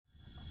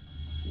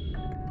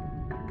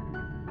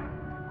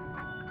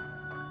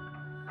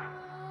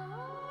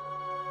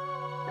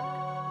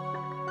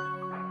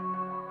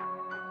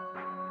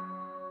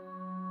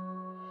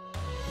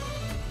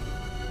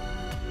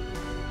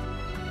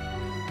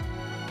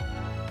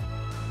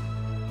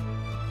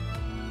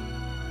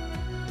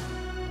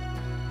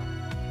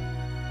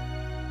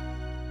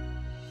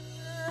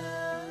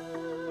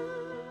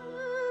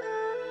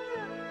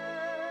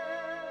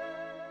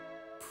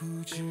不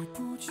知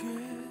不觉，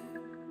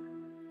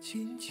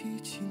尽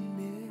起轻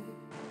蔑，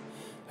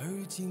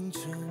而今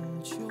真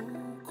就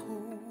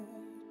空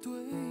对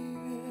月。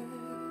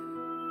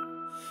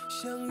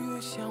相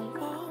约相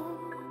望，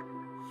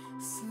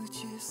似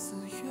借似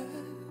缘，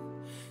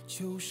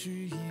旧事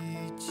已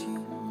经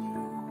如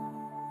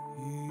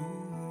云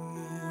烟。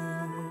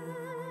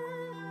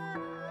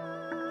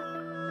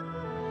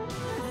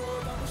若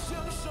道相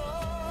守，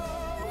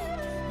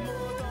莫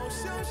道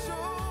相守。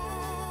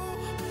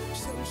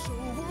 相守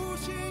无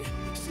情，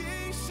心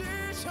事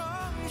长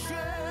悬。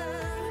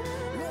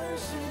乱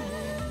世离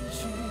去，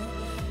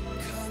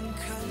堪堪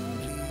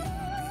离别。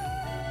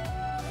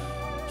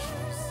生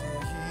死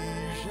依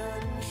然，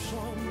双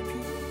鬓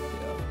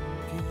两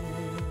边。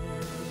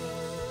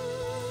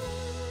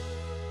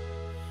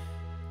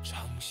长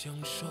相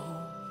守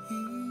一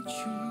句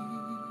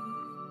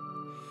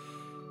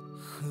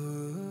何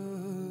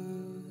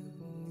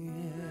年？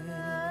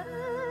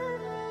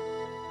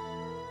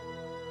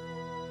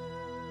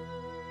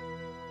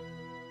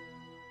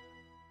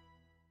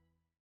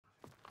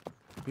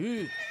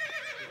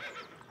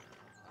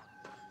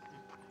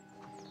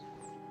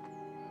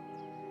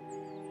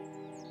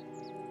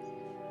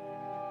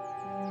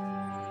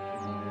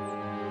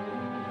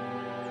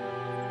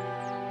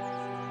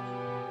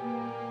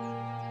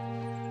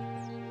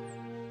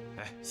 哎，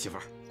媳妇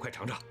儿，快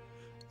尝尝！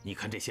你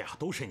看这些啊，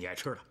都是你爱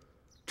吃的，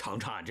尝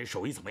尝俺这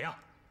手艺怎么样？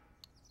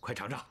快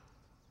尝尝！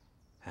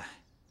哎，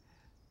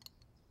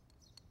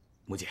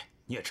母姐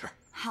你也吃。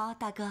好，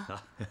大哥。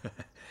啊，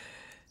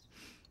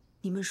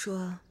你们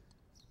说，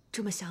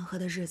这么祥和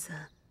的日子，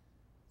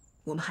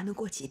我们还能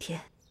过几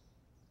天？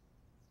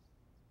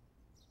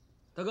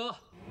大哥，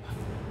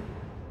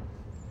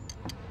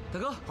大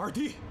哥，二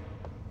弟，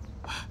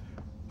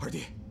二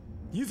弟，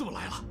你怎么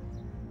来了？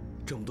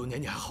这么多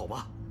年你还好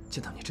吗？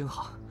见到你真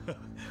好。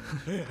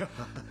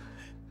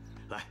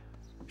来，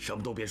什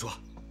么都别说，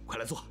快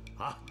来坐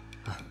啊！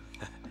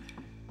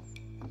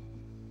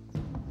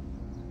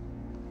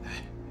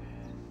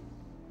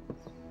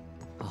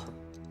哦，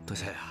多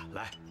谢呀，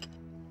来。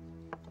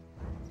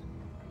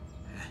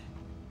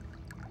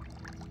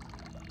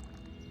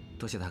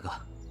 多谢大哥。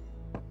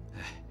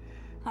哎，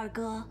二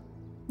哥，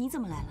你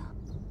怎么来了？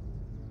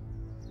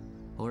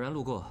偶然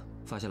路过，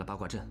发现了八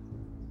卦阵，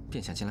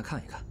便想进来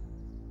看一看。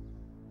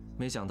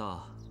没想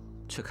到，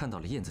却看到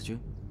了燕子君。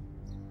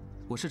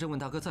我是正问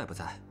大哥在不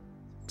在，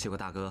结果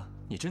大哥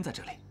你真在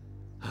这里。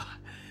啊，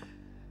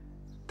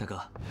大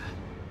哥，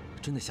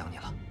真的想你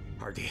了。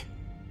二弟，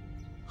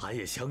俺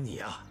也想你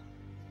啊。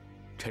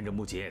趁着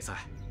木姐也在，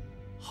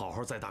好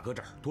好在大哥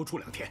这儿多住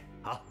2天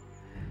啊。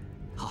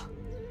好，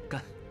干。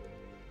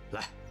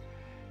 来，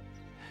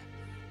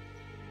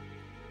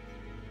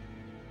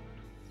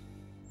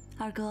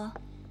二哥，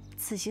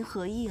此行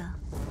何意啊？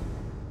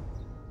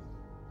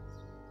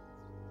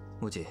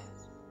木槿，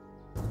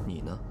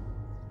你呢？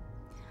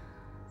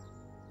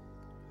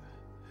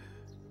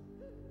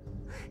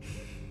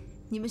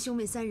你们兄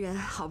妹3人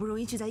好不容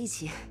易聚在一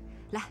起，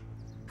来，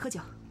喝酒。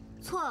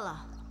错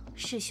了，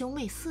是兄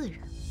妹4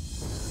人。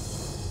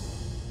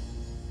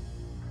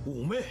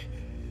五妹。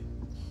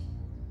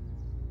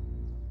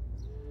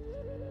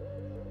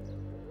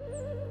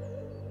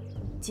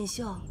 锦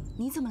绣，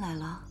你怎么来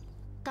了？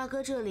大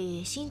哥这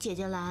里新姐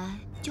姐来，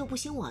就不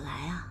兴我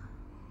来啊？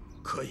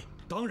可以，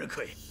当然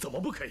可以，怎么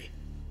不可以？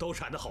都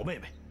是俺的好妹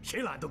妹，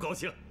谁来俺都高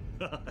兴。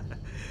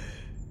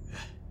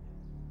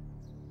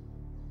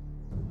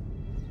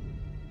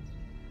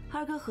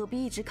二哥何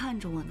必一直看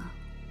着我呢？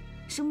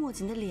是墨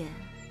锦的脸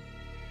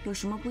有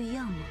什么不一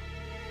样吗？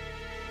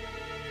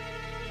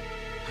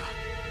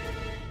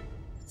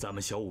咱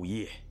们小五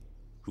义，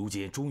如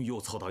今终于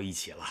又凑到一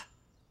起了。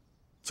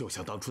 就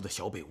像当初的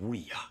小北屋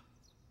一样，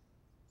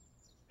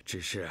只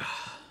是啊，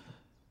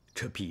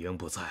这碧莹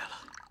不在了。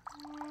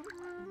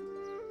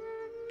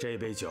这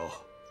杯酒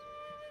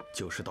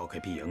就是倒给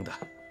碧莹的。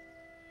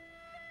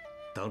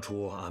当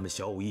初俺们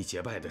小五义结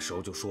拜的时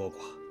候就说过，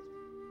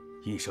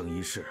一生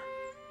一世，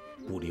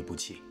不离不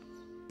弃，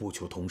不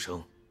求同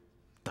生，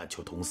但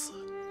求同死。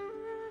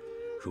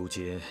如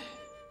今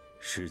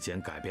世间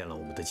改变了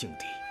我们的境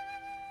地，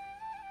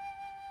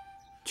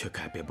却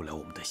改变不了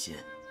我们的心。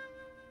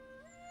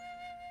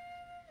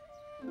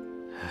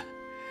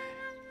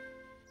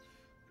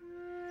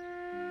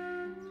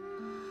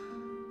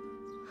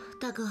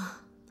 大哥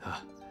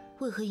啊，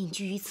为何隐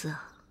居于此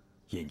啊？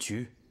隐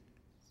居？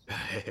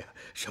哎呀，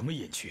什么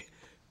隐居？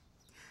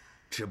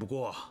只不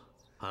过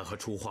俺和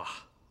初画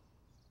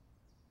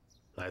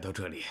来到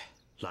这里，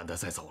懒得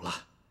再走了，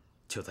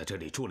就在这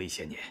里住了一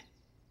些年。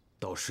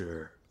倒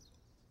是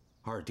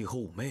二弟和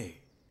五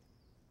妹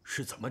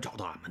是怎么找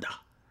到俺们的？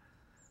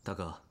大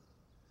哥，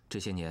这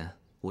些年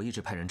我一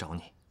直派人找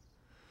你，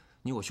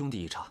你我兄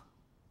弟一场，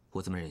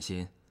我怎么忍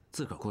心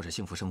自个儿过着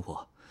幸福生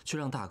活，却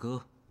让大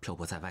哥漂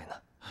泊在外呢？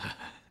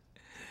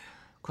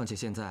况且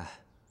现在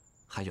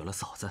还有了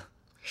嫂子。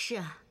是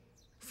啊，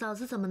嫂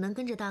子怎么能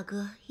跟着大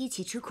哥一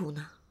起吃苦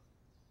呢？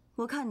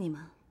我看你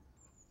们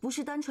不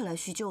是单纯来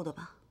叙旧的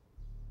吧？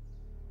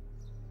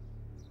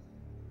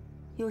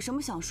有什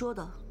么想说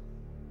的，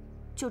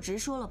就直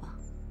说了吧。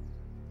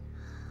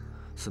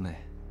四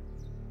妹，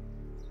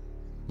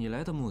你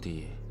来的目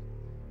的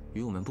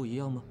与我们不一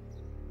样吗？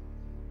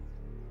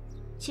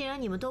既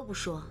然你们都不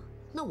说，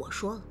那我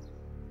说了。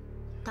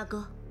大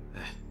哥，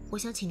我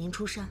想请您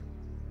出山，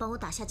帮我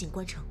打下锦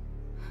官城。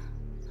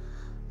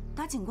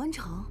打锦官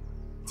城？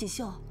锦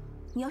绣，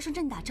你要上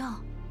阵打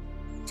仗？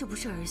这不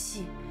是儿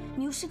戏，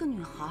你又是个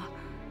女孩。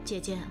姐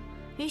姐，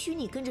允许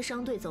你跟着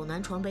商队走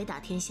南闯北打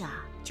天下，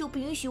就不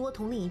允许我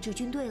统领一支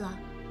军队了？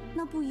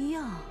那不一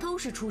样，都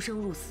是出生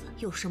入死，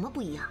有什么不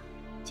一样？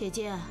姐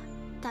姐，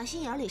打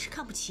心眼里是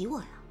看不起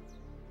我呀。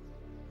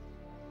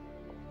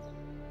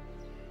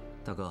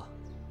大哥，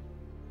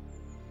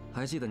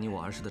还记得你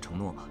我儿时的承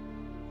诺吗？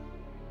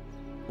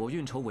我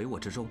运筹帷幄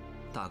之中，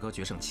大哥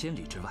决胜千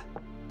里之外。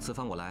此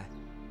番我来，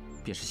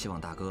便是希望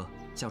大哥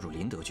加入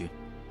林德军，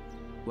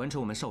完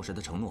成我们少时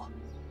的承诺，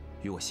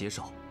与我携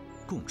手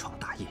共创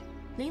大业。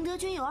林德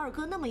军有二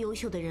哥那么优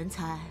秀的人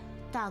才，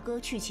大哥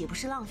去岂不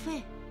是浪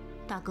费？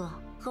大哥，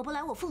何不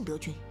来我凤德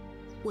军？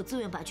我自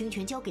愿把军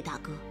权交给大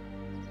哥，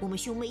我们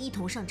兄妹一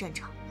同上战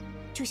场，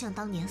就像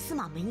当年司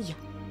马门一样。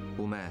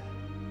五妹，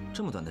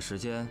这么短的时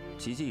间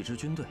集结一支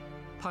军队，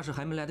怕是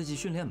还没来得及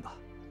训练吧？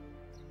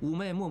五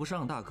妹莫不是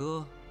让大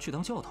哥去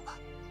当教头吧？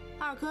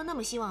二哥那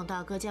么希望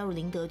大哥加入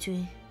林德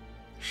军，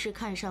是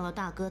看上了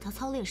大哥他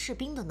操练士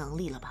兵的能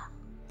力了吧？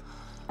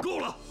够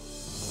了！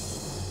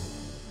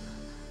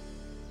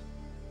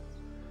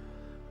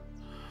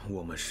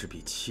我们是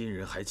比亲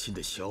人还亲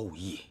的小武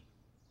艺，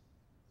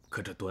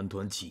可这短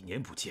短几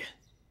年不见，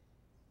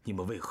你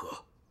们为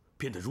何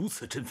变得如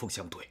此针锋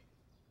相对？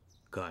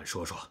跟俺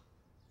说说，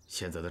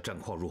现在的战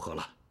况如何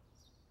了？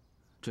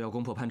只要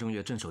攻破潘正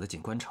月镇守的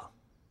锦官城，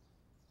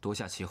夺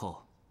下其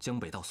后江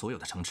北道所有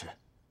的城池，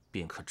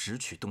便可直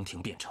取东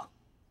庭汴城。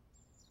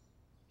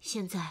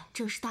现在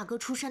正是大哥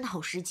出山的好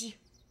时机。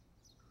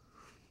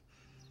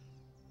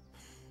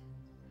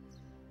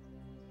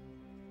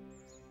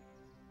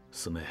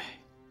四妹，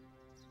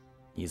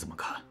你怎么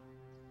看？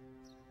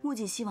木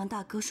槿希望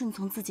大哥顺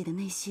从自己的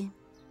内心，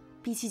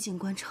比起锦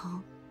官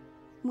城，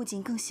木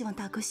槿更希望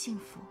大哥幸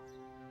福。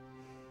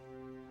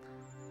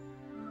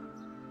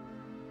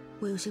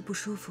我有些不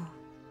舒服，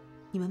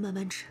你们慢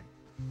慢吃。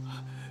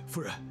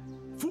夫人，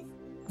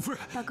夫人，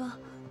大哥，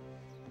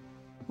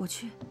我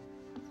去。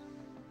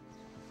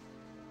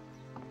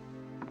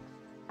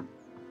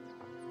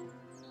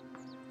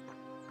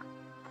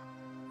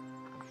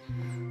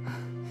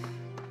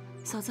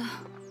嫂子，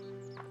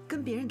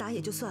跟别人打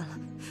也就算了，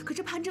可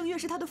这潘正月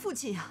是他的父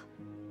亲呀。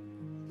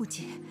木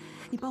槿，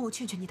你帮我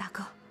劝劝你大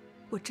哥，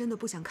我真的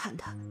不想看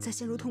他再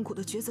陷入痛苦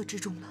的抉择之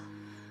中了。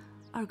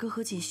二哥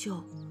和锦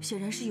绣显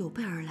然是有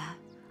备而来，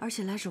而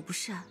且来者不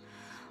善，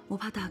我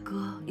怕大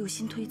哥有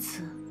心推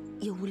辞，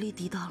也无力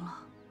抵挡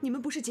了。你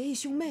们不是结义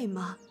兄妹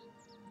吗？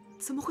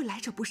怎么会来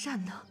者不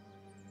善呢？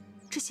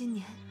这些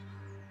年，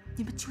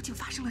你们究竟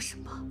发生了什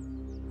么？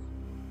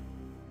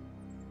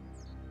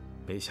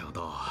没想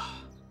到啊，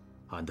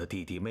俺的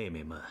弟弟妹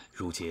妹们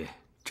如今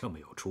这么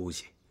有出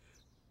息，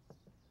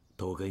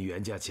都跟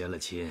袁家结了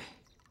亲。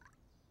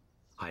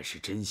俺是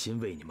真心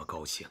为你们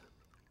高兴，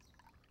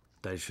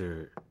但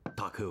是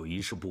大可有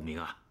一事不明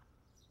啊。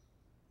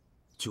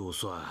就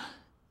算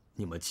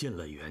你们进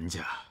了袁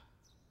家，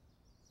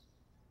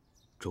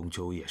终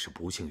究也是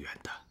不姓袁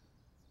的，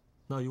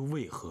那又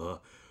为何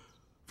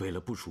为了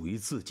不属于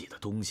自己的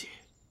东西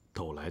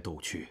斗来斗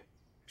去，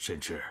甚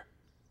至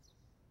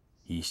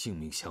以性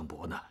命相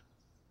搏呢？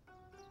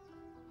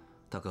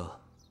大哥，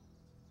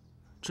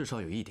至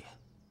少有一点，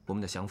我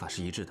们的想法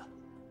是一致的，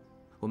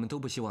我们都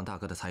不希望大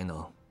哥的才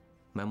能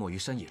埋没于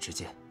山野之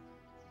间。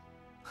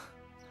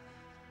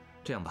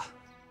这样吧，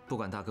不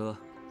管大哥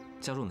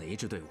加入哪一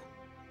支队伍，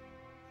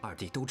二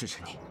弟都支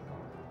持你。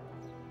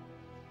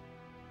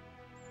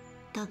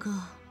大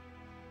哥，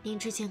您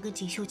之前跟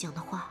锦绣讲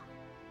的话，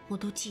我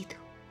都记得。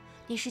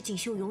你是锦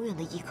绣永远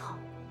的依靠。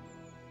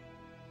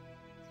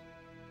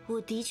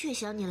我的确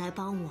想你来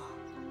帮我，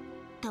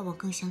但我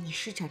更想你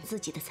施展自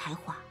己的才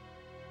华，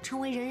成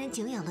为人人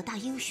敬仰的大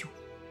英雄。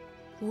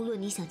无论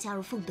你想加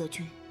入凤德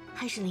军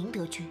还是林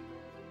德军，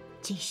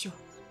锦绣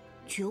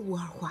绝无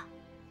二话。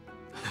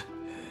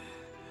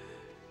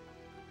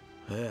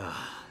哎呀，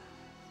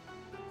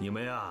你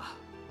们呀，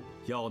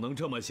要能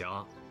这么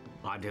想，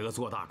俺这个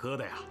做大哥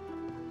的呀，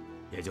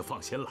也就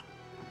放心了。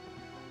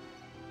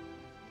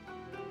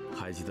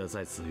还记得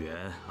在紫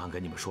园俺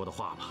跟你们说的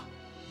话吗？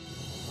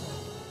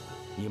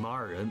你们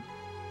二人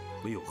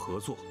唯有合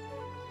作，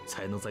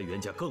才能在袁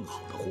家更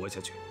好的活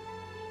下去。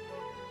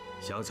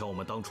想想我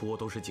们当初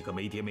都是几个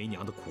没爹没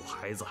娘的苦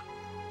孩子，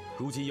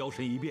如今摇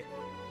身一变，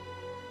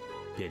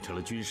变成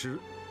了军师，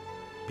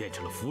变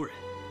成了夫人，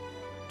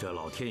这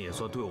老天也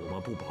算对我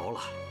们不薄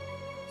了。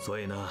所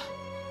以呢，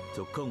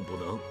就更不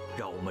能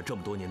让我们这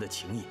么多年的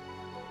情谊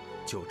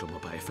就这么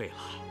白费了。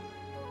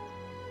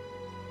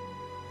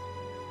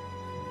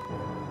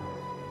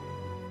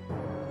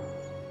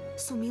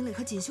宋明磊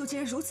和锦绣竟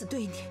然如此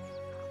对你，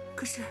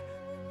可是，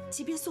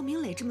即便宋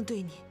明磊这么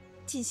对你，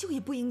锦绣也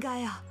不应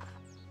该啊！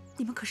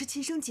你们可是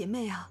亲生姐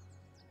妹啊！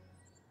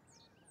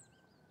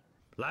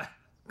来，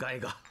干一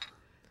个。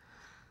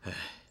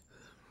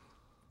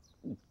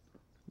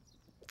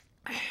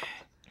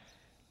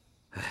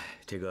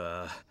这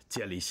个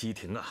建立西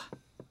庭啊，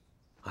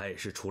俺也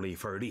是出了一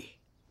份力。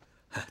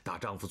大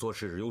丈夫做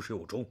事有始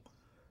有终。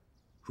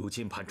如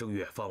今潘正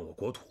月犯我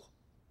国土，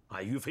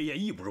俺于飞燕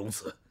义不容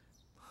辞。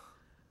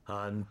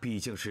俺毕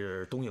竟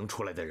是东瀛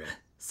出来的人，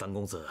三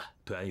公子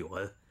对俺有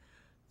恩，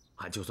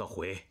俺就算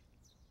回，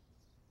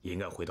也应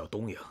该回到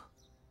东瀛，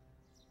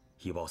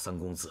以报三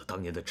公子当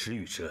年的知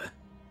遇之恩。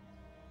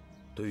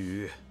对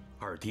于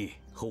二弟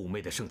和五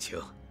妹的盛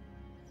情，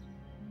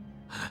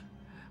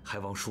还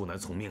望恕难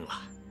从命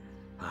了。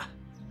啊，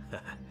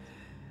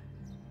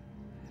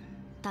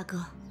大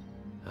哥，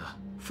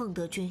凤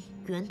德军、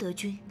元德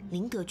军、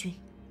灵德军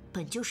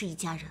本就是一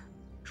家人，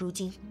如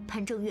今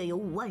潘正月有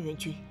5万援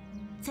军，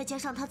再加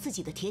上他自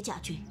己的铁甲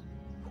军，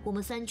我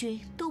们3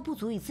军都不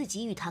足以自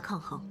己与他抗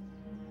衡。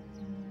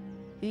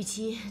与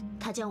其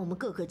他将我们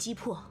个个击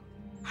破，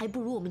还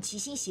不如我们齐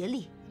心协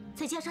力，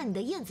再加上你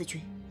的燕子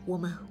军，我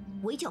们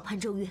围剿潘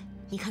正月，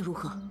你看如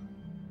何？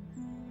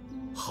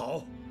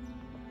好，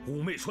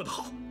五妹说得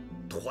好，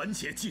团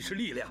结即是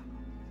力量。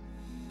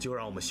就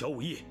让我们小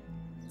武艺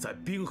在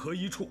兵合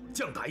一处，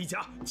将打一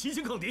家，齐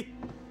心抗敌，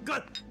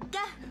干！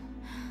干！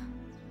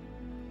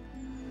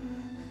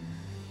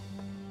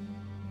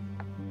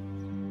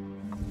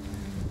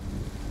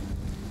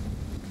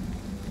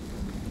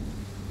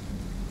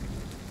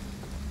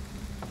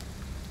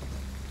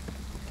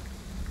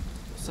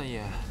三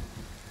爷，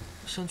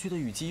山区的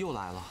雨季又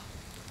来了，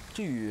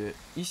这雨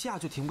一下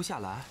就停不下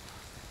来，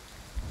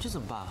这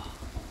怎么办啊？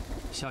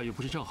下雨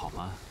不是正好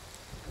吗？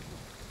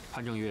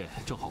潘正月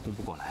正好攻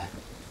不过来，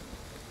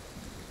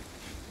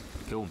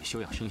给我们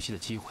休养生息的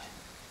机会。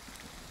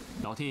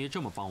老天爷这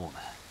么帮我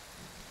们，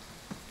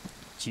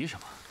急什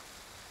么？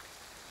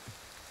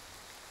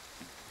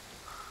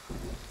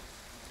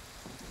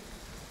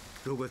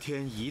如果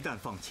天一旦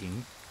放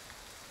晴，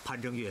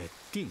潘正月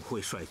定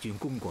会率军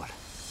攻过来。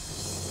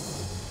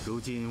如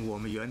今我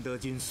们元德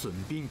军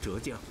损兵折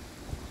将，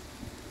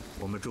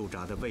我们驻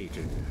扎的位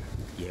置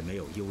也没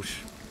有优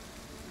势，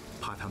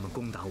怕他们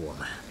攻打我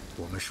们，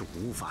我们是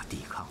无法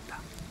抵抗的。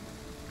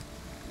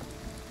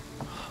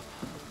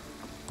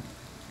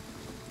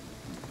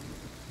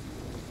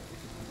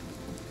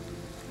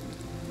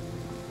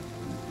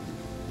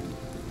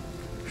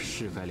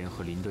是该联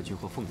合林德军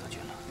和凤德军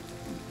了。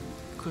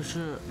可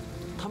是，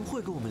他们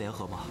会跟我们联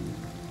合吗？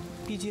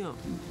毕竟，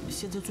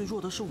现在最弱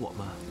的是我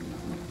们。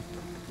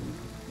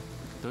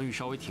等雨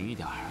稍微停一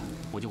点，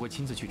我就会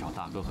亲自去找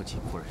大哥和景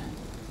夫人。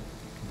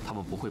他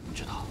们不会不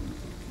知道，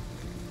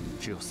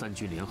只有3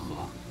军联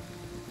合，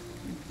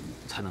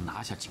才能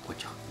拿下景文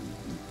城。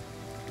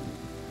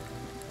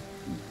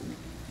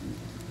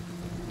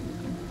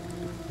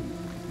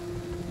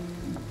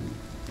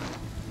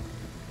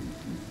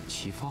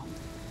齐芳，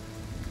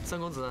三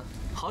公子，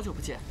好久不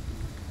见。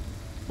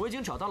我已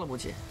经找到了母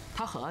亲，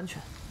她很安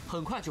全，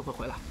很快就会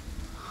回来。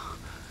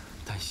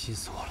担心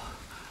死我了。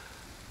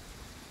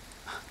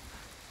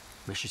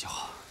没事就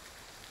好，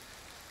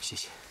谢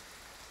谢。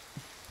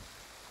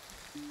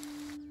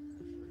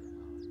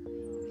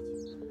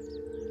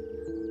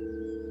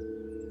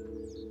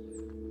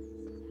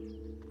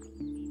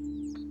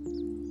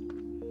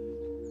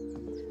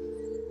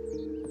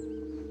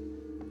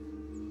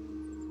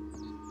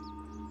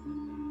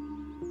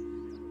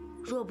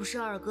若不是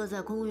二哥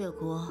在宫越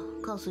国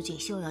告诉锦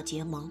绣要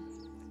结盟，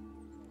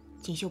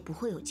锦绣不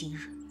会有今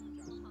日，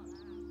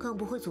更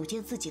不会组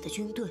建自己的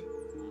军队。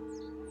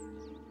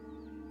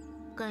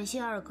感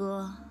谢二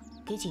哥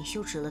给锦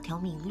绣指了条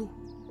明路。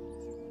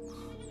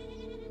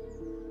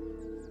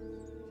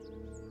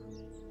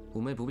五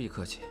妹不必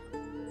客气，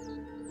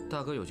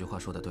大哥有句话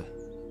说得对，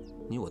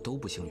你我都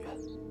不姓袁，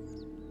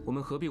我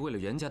们何必为了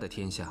袁家的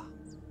天下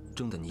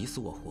争得你死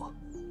我活？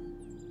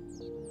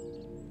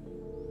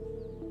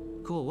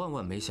可我万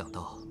万没想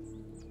到，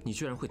你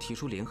居然会提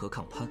出联合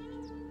抗潘，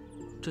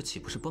这岂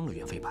不是帮了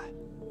袁飞白？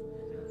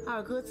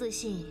二哥自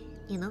信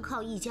你能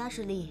靠一家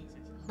之力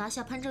拿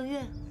下潘正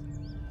月？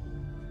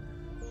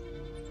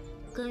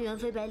跟袁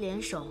飞白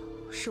联手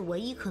是唯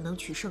一可能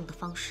取胜的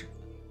方式。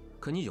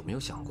可你有没有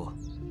想过，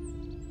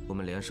我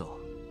们联手，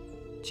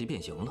即便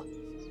赢了，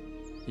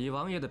以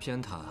王爷的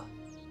偏袒，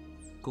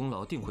功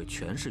劳定会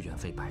全是袁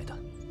飞白的。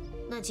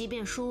那即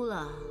便输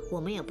了，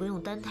我们也不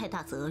用担太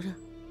大责任。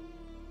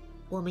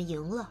我们赢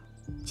了，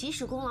即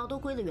使功劳都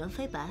归了袁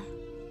飞白，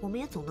我们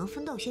也总能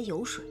分到些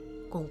油水，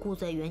巩固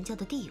在袁家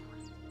的地位。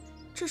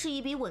这是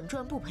一笔稳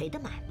赚不赔的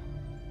买卖。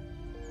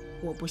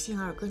我不信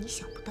二哥你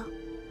想不到。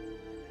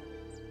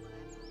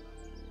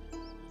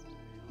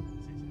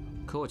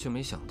可我却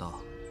没想到，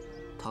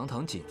堂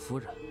堂锦夫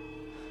人，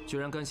居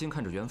然甘心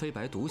看着袁飞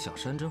白独享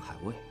山珍海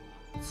味，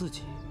自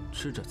己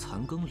吃着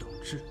残羹冷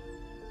炙。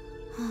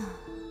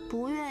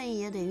不愿意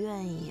也得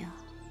愿意呀。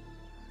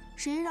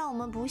谁让我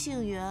们不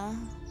姓袁，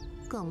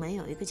更没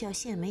有一个叫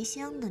谢梅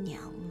香的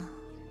娘呢？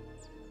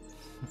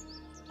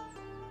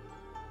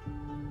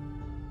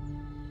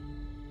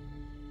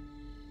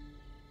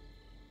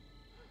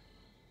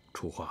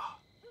楚华，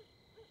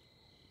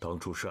当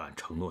初是俺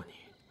承诺你，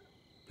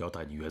要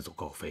带你远走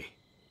高飞，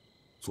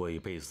做一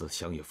辈子的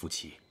乡野夫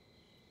妻。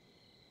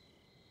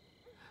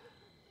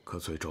可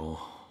最终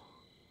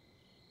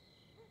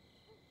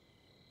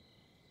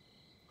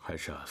还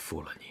是俺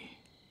负了你。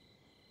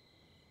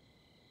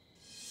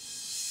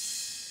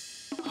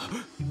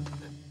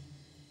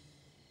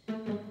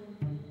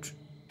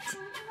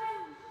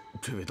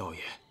这位道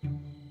爷，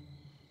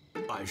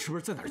俺是不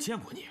是在哪儿见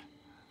过你？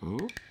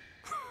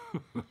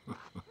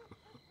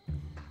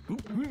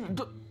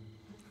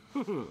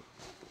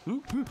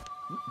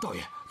道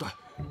爷，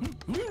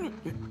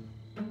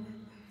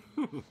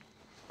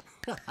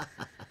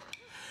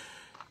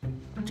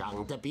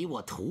长得比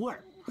我徒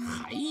儿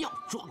还要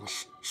壮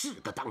实，是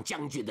个当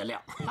将军的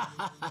料。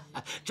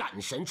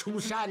战神出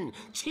山，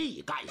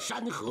气盖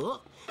山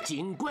河。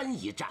锦官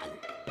一战，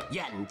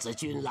燕子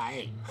军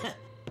来，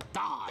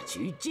大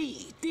局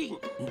既定。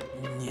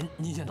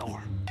您先等会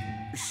儿，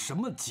什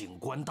么景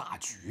观大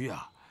局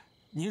呀？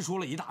您说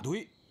了一大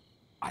堆，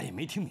俺也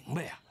没听明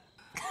白呀。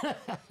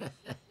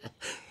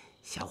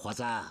小伙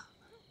子，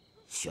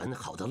选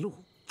好的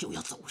路就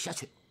要走下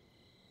去，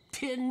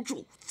天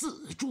助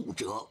自助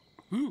者。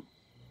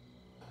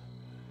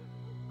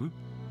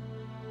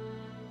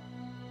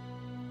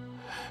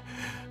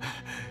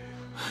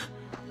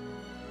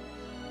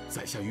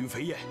在下于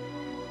飞燕，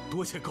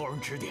多谢高人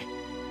指点。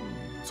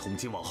从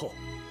今往后，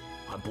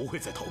俺不会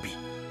再逃避。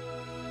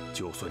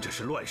就算这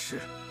是乱世，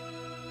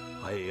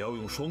俺也要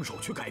用双手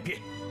去改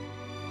变。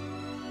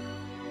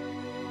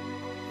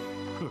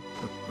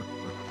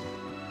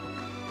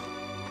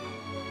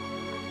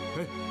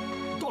哎，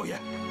道爷，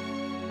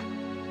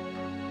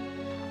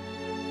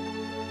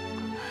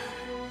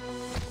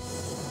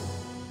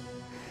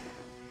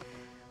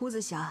屋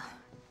子小，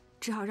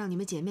只好让你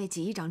们姐妹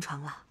挤一张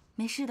床了。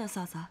没事的，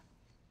嫂嫂。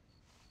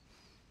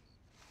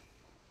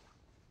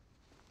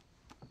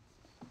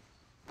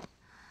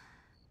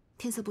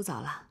天色不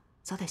早了，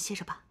早点歇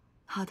着吧。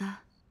好的。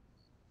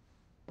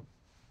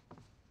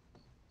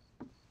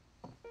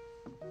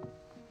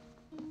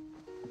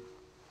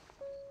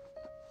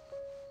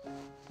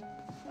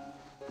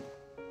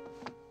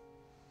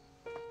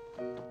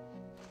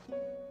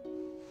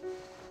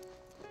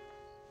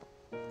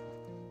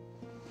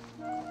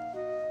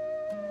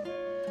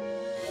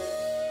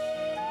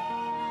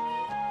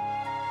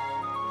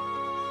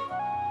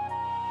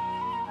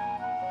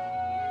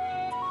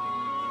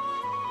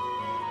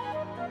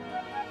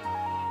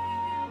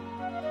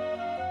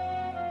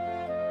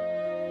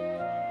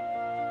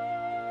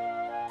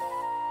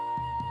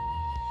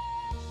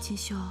锦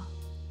绣，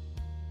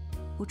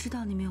我知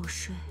道你没有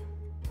睡。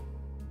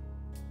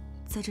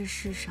在这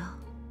世上，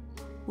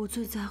我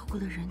最在乎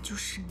的人就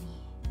是你。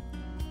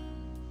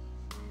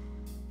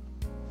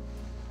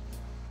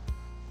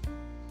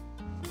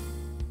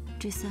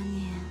这3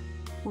年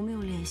我没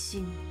有联系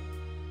你，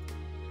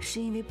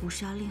是因为捕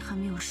杀令还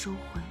没有收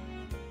回，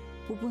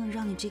我不能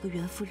让你这个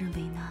袁夫人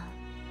为难。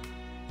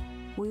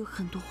我有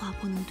很多话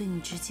不能对你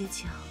直接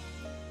讲，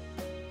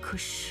可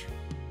是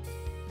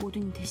我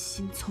对你的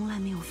心从来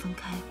没有分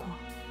开过。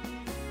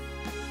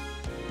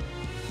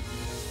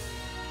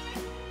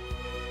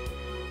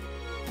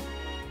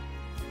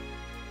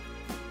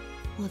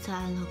我在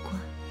安乐关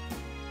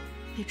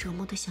被折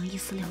磨得想一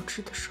死了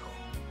之的时候，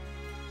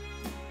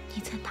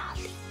你在哪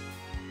里？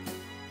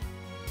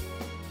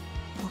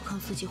我靠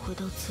自己回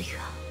到紫园。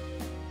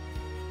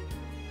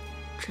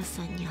这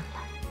3年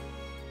来，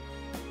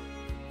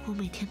我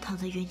每天躺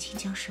在袁清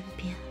江身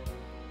边，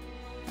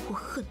我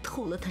恨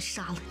透了他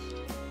杀了你，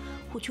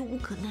我却无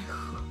可奈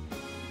何。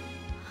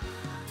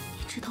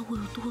你知道我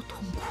有多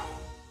痛苦？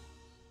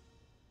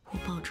我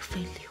抱着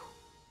飞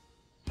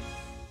流，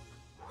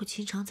我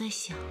经常在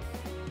想，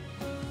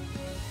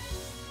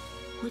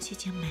我姐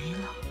姐没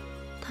了，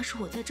她是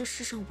我在这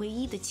世上唯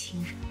一的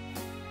亲人。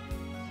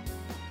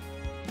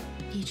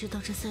你知道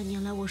这3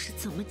年来我是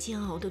怎么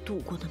煎熬的度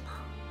过的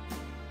吗？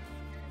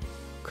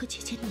可姐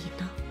姐你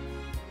呢？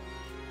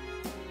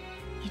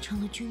你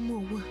成了君莫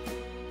问，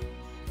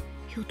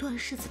有段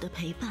世子的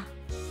陪伴，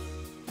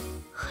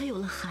还有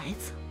了孩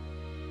子，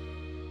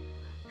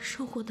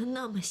生活的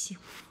那么幸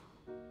福，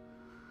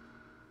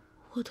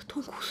我的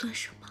痛苦算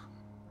什么？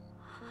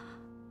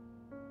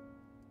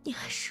你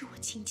还是我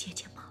亲姐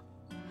姐吗？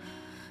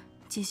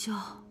锦绣，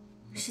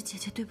是姐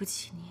姐对不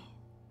起你。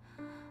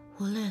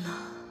我累了，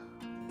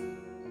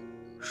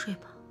睡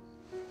吧。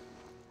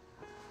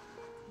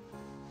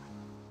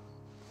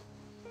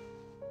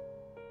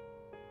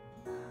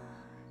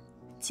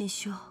锦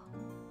绣，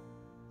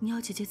你要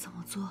姐姐怎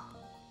么做？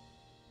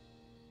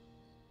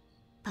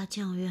把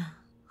将院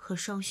和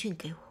双训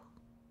给我。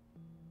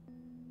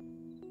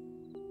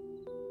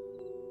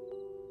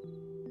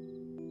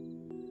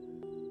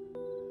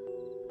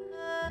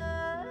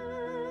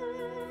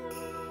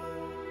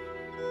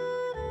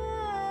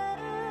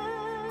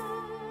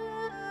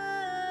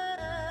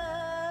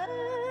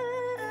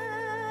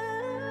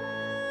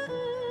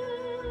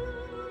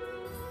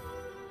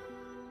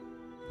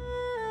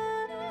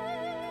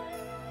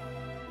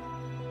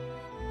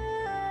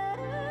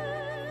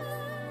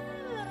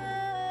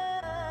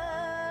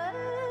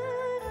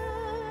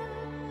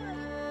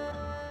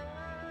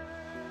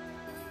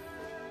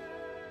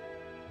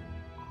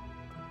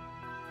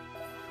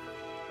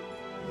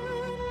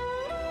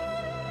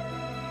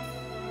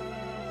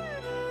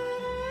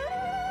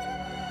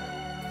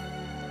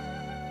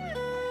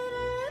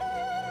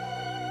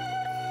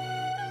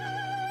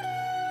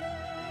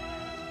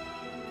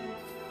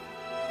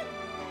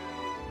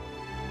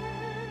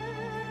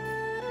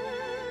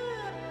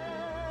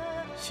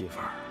媳妇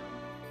儿，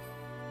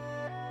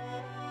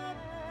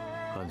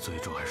俺最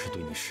终还是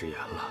对你食言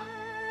了。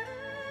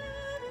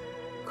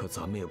可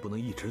咱们也不能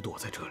一直躲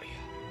在这里，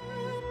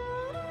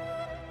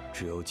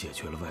只有解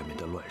决了外面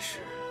的乱世，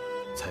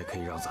才可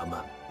以让咱们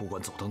不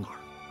管走到哪儿，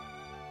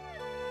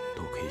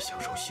都可以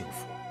享受幸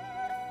福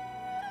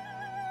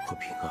和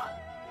平安。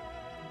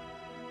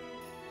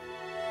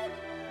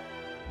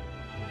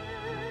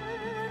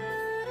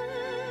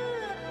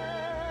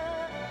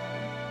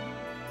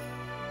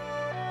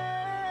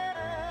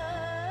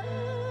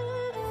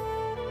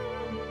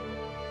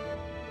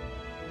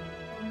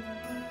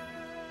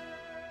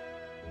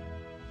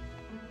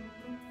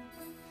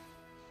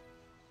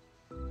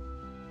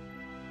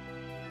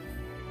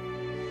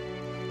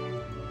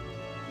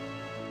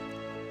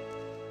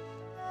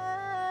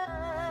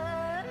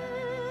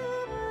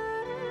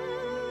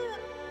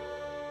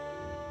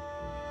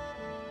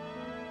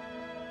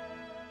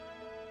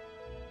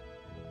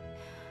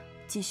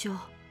锦绣，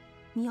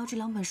你要这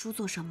2本书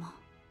做什么？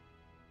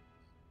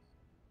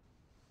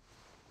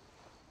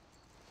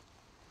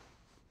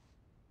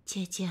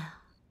姐姐，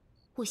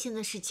我现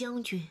在是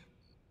将军，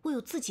我有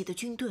自己的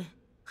军队，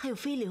还有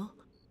飞流，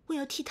我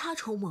要替他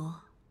筹谋。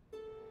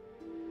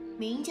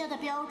明家的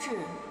标志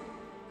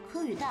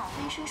可与大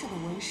妃身上的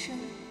纹身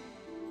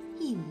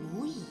一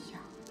模一样。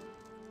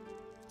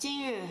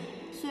今日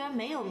虽然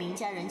没有明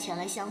家人前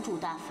来相助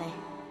大妃，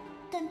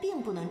但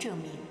并不能证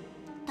明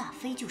大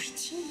妃就是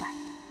清白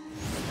的。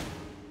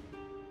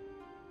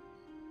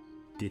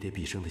爹爹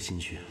毕生的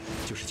心血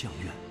就是降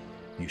怨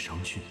与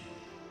伤训，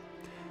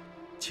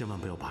千万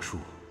不要把书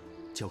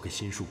交给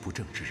心术不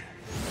正之人。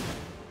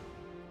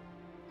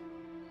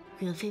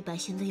袁飞白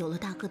现在有了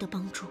大哥的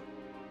帮助，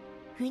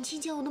袁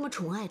清江又那么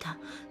宠爱他，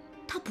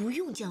他不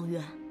用降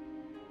怨。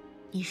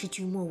你是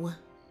君莫问，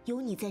有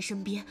你在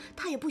身边，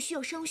他也不需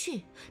要伤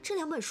训。这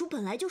2本书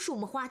本来就是我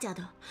们花家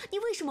的，你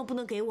为什么不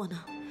能给我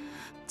呢？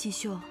锦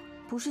绣，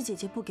不是姐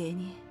姐不给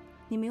你，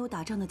你没有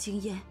打仗的经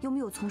验，又没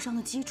有从商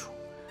的基础。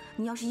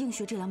你要是硬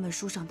学这2本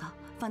书上的，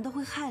反倒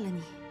会害了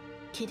你。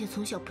爹爹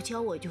从小不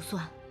教我也就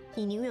算，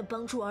你宁愿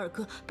帮助二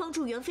哥，帮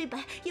助袁飞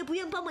白，也不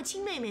愿帮帮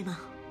亲妹妹吗？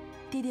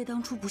爹爹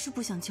当初不是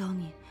不想教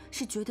你，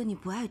是觉得你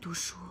不爱读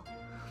书。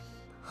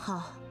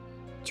好，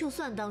就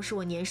算当时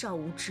我年少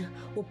无知，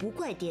我不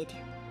怪爹爹。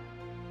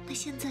那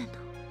现在呢？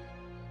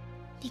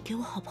你给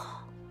我好不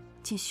好？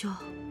锦绣，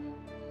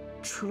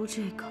除了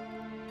这个，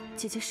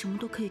姐姐什么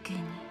都可以给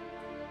你。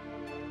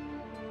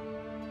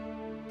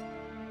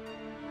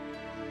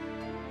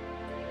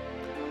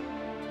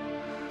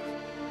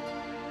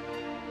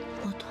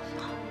我懂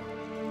了。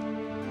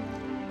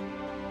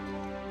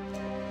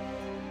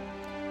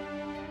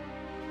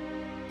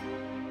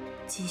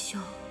锦绣，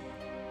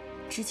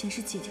之前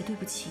是姐姐对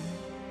不起你，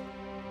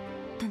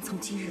但从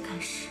今日开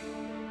始，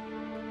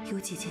有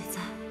姐姐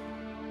在，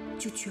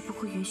就绝不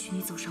会允许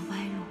你走上歪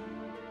路。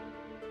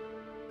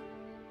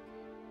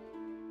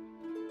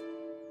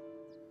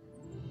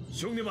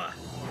兄弟们，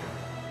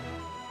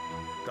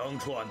当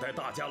初俺带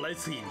大家来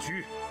此隐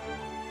居，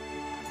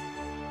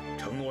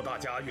承诺大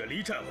家远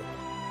离战火，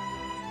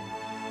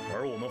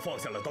而我们放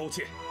下了刀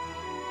剑，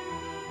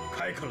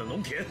开垦了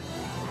农田。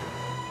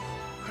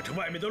可这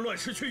外面的乱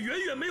世却远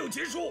远没有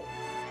结束。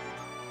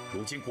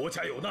如今国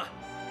家有难，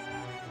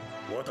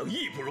我等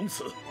义不容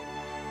辞。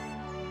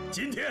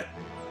今天，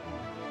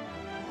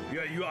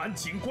愿与俺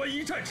锦官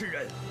一战之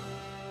人，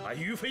俺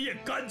于飞燕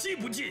感激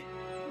不尽。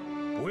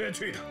不愿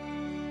去的，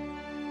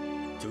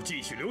就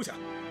继续留下，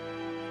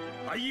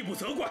俺亦不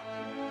责怪。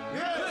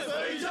愿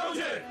随将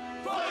军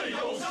奋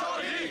勇杀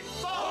敌，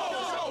报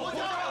效国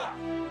家。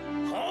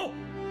好，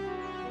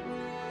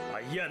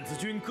俺燕子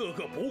军个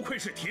个不愧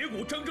是铁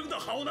骨铮铮的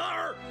好男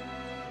儿。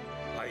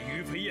俺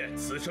于飞燕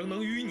此生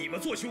能与你们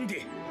做兄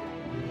弟，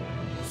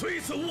虽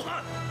死无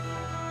憾。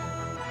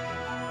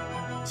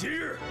今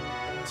日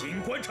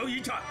锦官城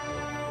一战，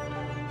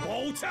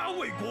保家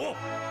卫国，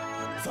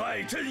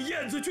再振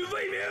燕子军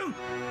威名。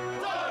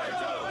再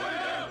振威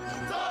名，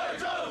再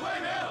振威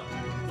名，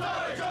再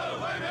振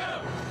威名，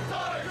再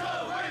振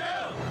威名。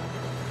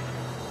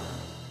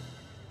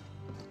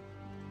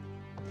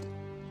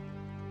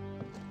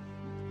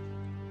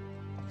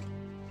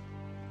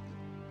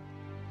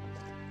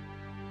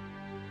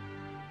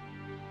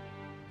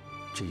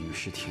这雨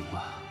势停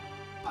了，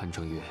潘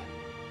正月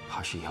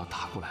怕是也要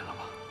打过来了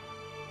吧？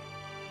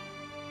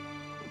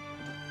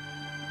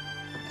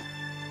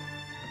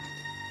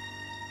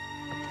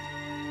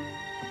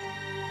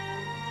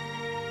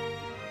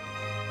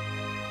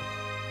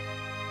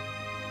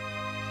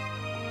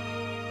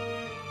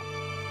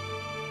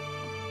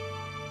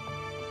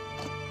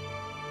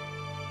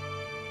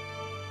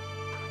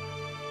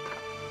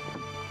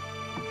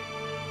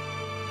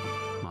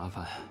麻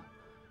烦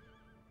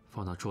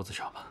放到桌子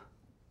上吧。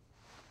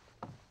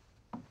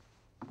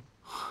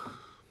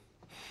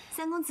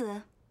三公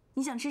子，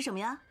你想吃什么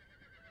呀？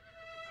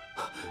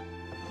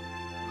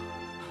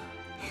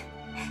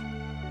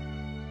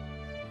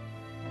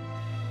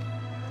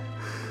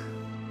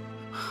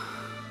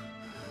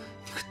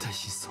你可担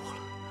心死我了。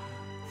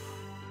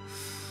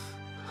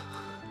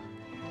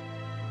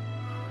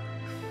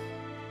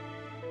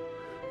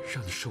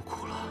让你受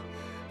苦了。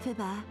飞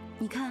白，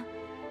你看，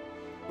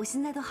我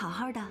现在都好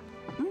好的，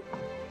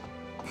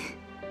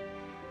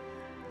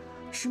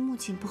是母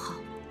亲不好，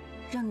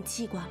让你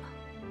气挂了。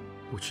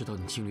我知道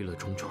你经历了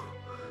种种，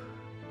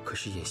可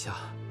是眼下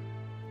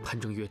潘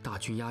正月大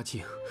军压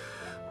境，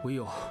唯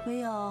有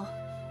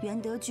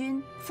袁德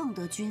军、凤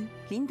德军、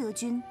林德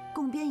军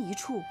共编一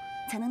处，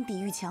才能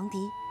抵御强敌，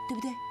对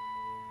不对？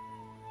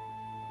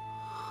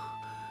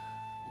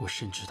我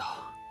深知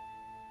道，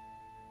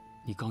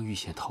你刚遇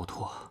险逃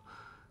脱，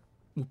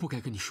我不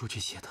该跟你说这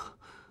些的。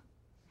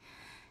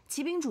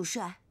骑兵主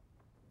帅，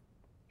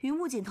与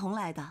木槿同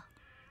来的，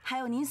还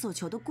有您所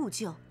求的故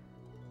旧。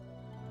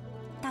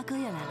大哥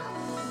也来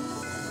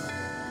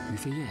了，于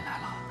飞燕也来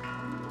了。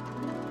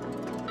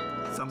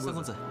三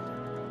公子，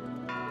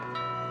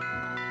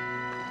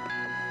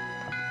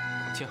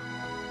请。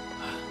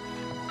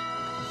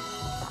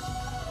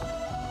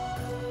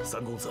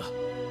三公子，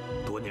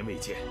多年未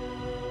见，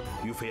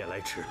于飞燕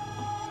来迟。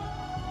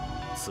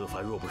此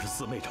番若不是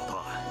四妹找大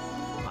案，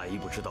俺亦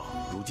不知道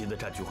如今的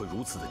战局会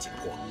如此的紧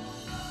迫。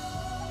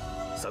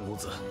三公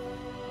子，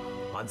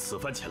俺此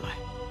番前来，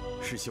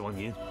是希望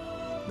您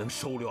能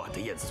收留俺的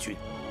燕子军，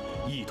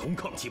一同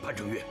抗击潘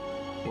正月。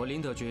我林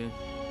德军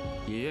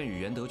也愿与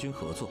袁德军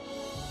合作，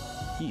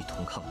一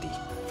同抗敌。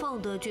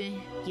凤德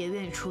军也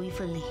愿意出一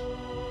份力。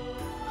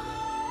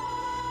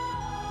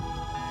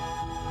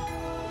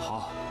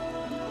好，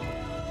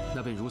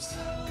那便如此。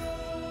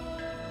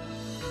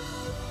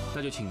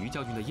那就请于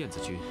将军的燕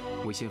子军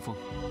为先锋，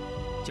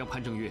将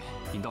潘正月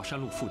引到山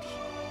路腹地。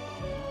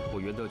我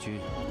袁德军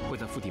会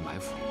在腹地埋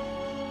伏，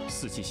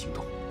伺机行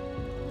动。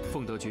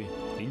凤德军、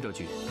林德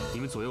军，你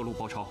们左右路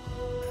包抄，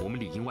我们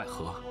里应外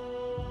合，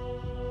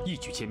一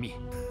举歼灭。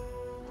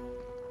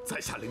在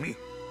下领命。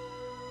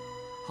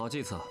好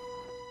计策，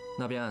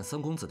那便按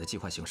三公子的计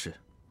划行事。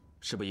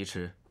事不宜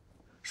迟，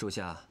属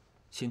下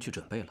先去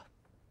准备了。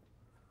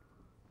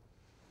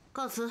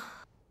告辞。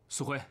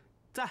苏辉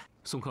在。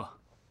送客。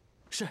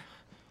是。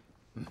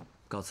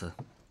告辞。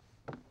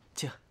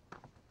请。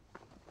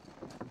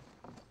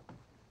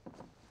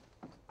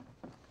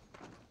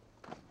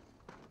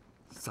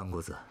三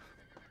公子，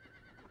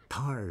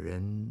他二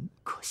人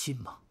可信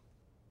吗？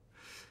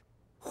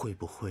会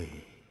不会？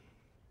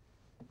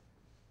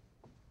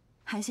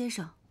韩先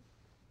生，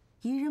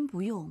疑人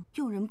不用，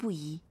用人不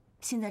疑。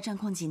现在战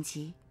况紧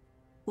急，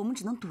我们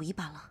只能赌一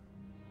把了。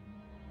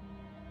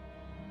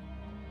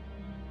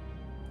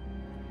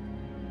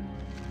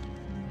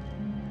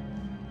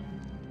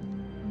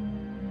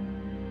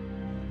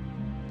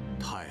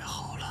太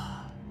好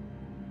了，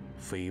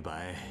飞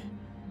白，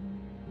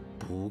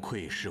不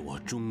愧是我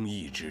忠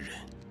义之人，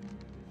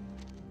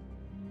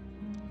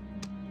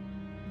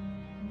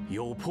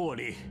有魄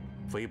力。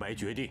飞白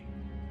决定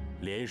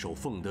联手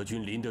凤德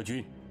军、林德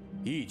军，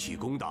一起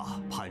攻打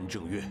潘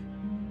正月。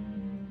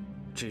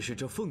只是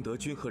这凤德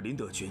军和林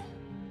德军，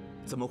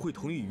怎么会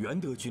同与袁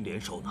德军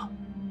联手呢？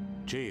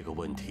这个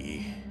问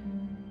题，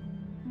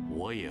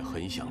我也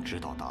很想知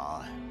道答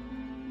案。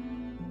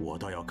我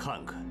倒要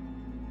看看，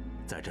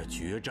在这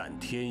决战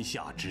天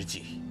下之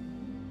际，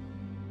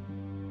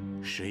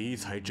谁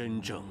才真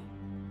正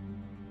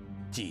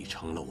继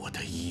承了我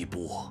的衣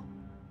钵。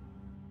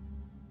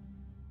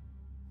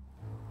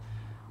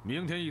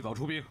明天一早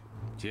出兵，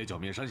截剿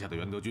灭山下的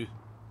袁德军，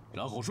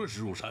然后顺势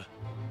入山，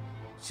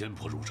先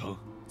破入城，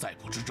再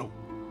破知州，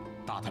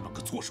大太们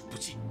可措手不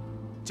及。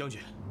将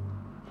军，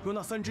若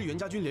那3支袁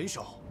家军联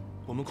手，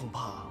我们恐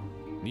怕……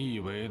你以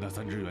为那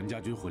3支袁家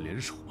军会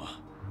联手吗？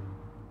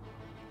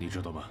你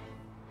知道吗？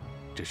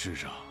这世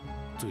上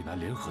最难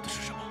联合的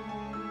是什么？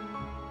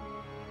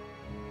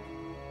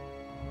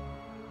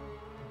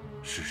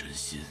是人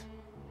心。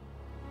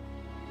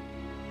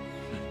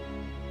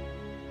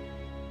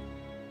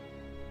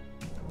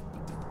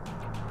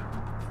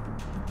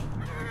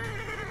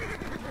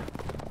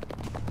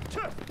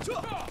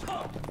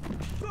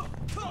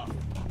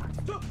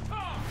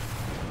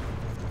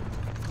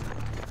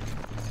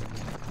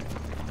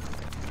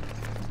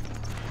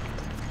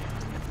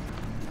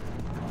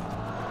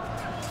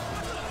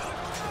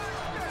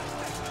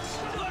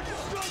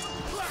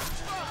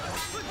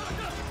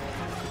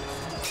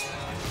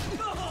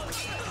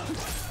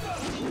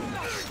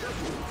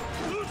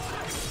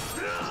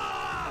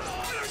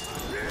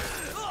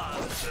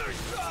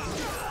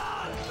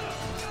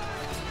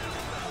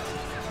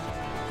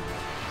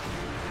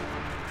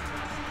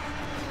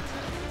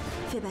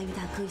飞白与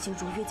大哥已经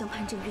如约将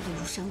潘正月引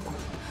入山谷。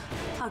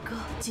二哥、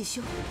锦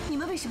绣，你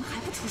们为什么还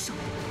不出手？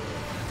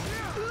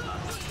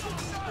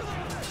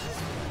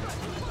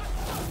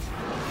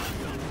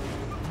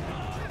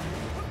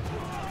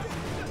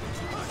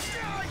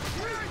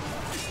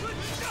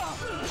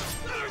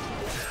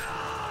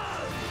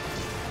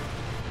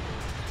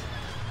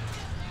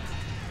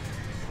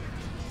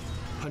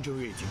潘正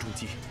月已经中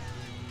计，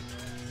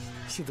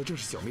现在正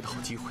是小妹的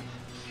好机会。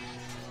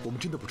我们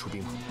真的不出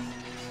兵吗？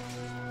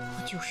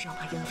我就是要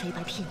把袁飞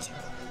白骗进来，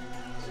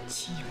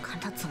亲眼看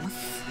他怎么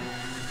死。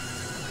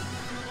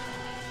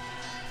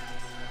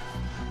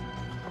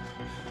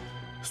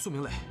苏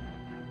明磊，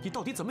你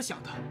到底怎么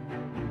想的？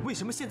为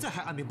什么现在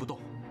还按兵不动？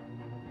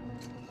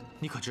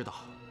你可知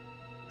道，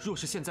若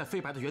是现在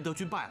飞白的元德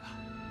军败了，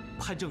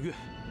潘正月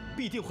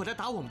必定会来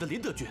打我们的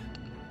林德军。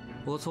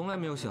我从来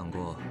没有想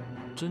过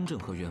真正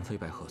和袁飞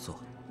白合作，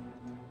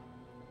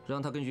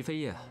让他跟于飞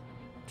燕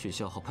去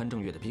消耗潘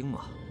正月的兵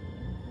马，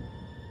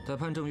待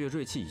潘正月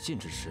锐气已尽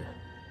之时，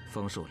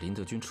方是我林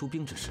德军出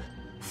兵之时。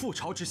覆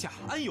巢之下，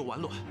安有完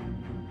卵？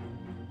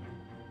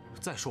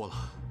再说了，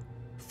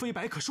飞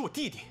白可是我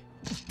弟弟。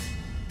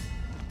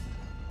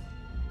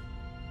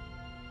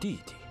弟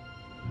弟，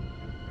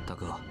大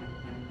哥，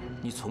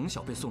你从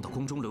小被送到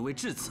宫中沦为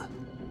质子，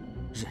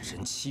任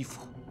人欺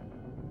负。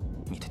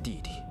你的弟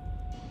弟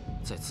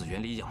在紫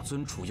园里养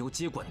尊处优，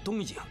接管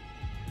东营，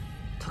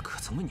他可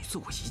曾为你做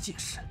过一件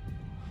事？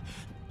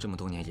这么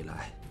多年以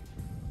来，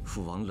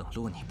父王冷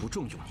落你，不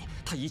重用你，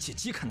他一切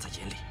皆看在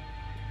眼里，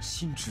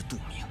心知肚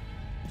明，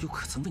又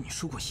可曾为你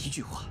说过一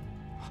句话？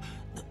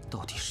那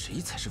到底谁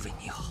才是为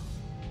你好？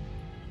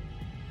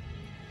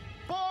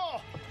报！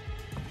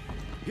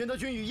元德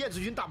军与燕子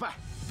军大败，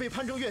被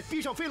潘正月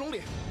逼上飞龙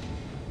岭。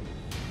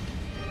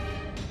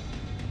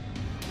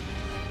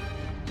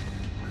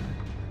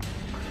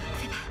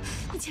飞白，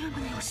你千万不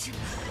能有事！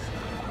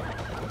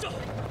战！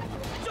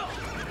战！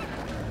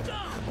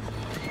战！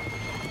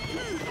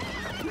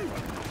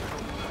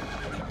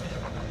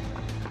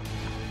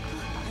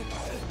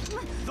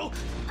走！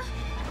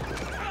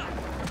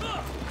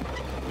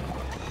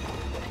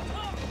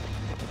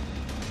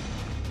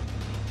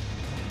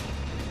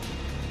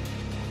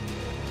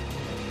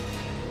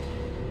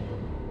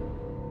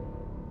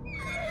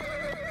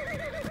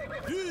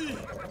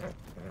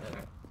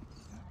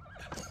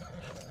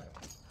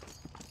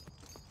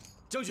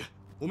将军，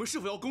我们是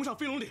否要攻上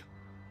飞龙岭？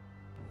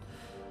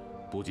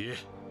不急。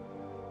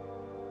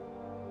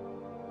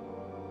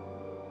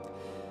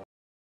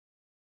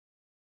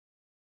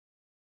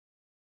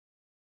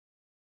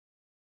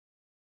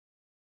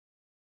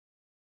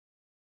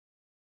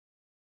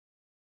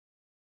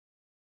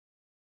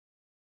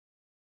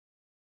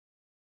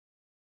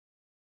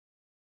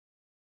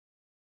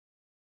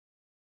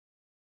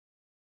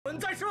本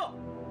在射，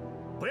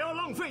不要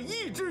浪费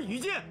一支羽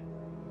箭。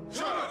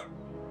是。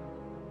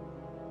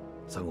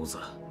三公子，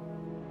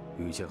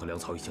羽箭和粮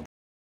草已经。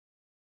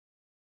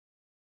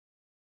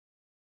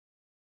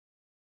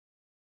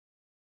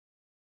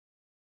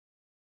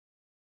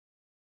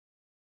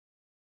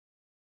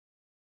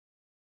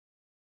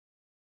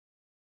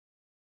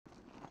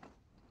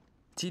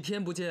几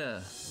天不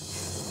见，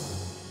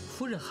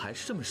夫人还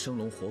是这么生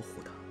龙活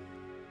虎的。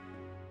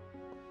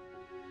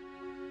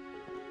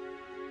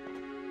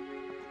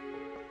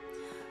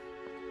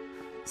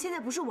现在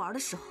不是玩的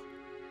时候，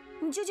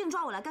你究竟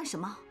抓我来干什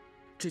么？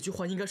这句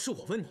话应该是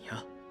我问你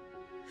啊！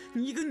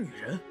你一个女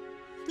人，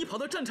你跑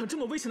到战场这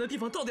么危险的地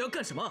方，到底要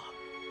干什么？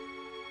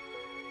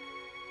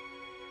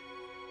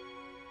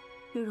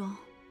月容，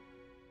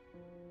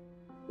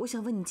我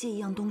想问你借一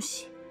样东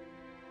西。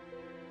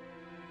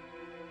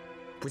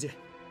不借。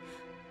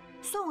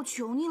算我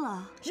求你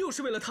了。又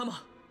是为了他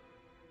吗？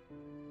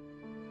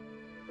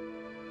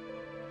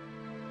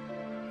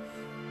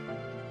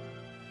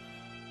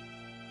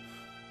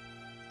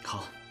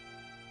好，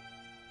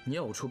你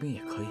要我出兵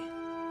也可以，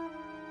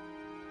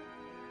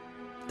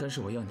但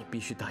是我要你必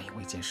须答应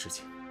我一件事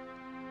情。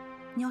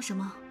你要什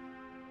么？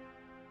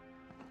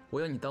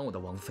我要你当我的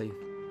王妃，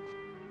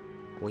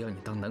我要你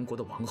当南国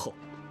的王后。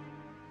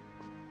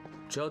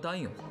只要答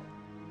应我，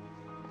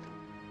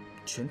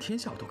全天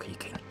下我都可以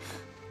给你。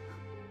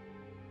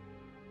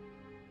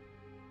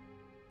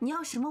你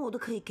要什么我都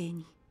可以给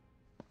你，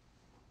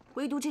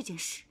唯独这件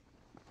事，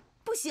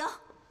不行。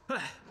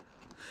哎，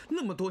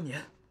那么多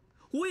年，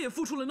我也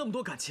付出了那么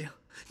多感情，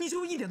你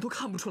就一点都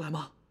看不出来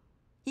吗？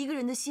一个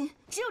人的心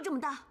只有这么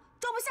大，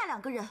装不下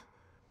两个人。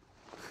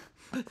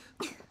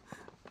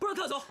不让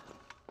他走！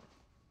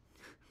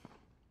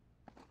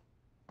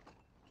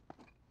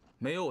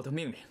没有我的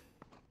命令，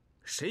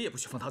谁也不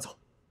许放他走。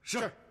是。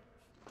段月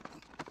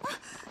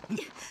容，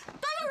你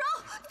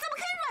怎么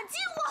可以软禁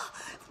我？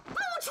放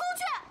我出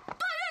去！段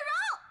月容，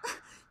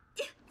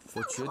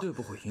我绝对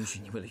不会允许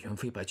你为了袁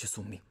飞白去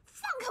送命。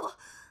放开我！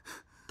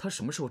他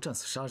什么时候战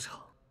死沙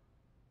场？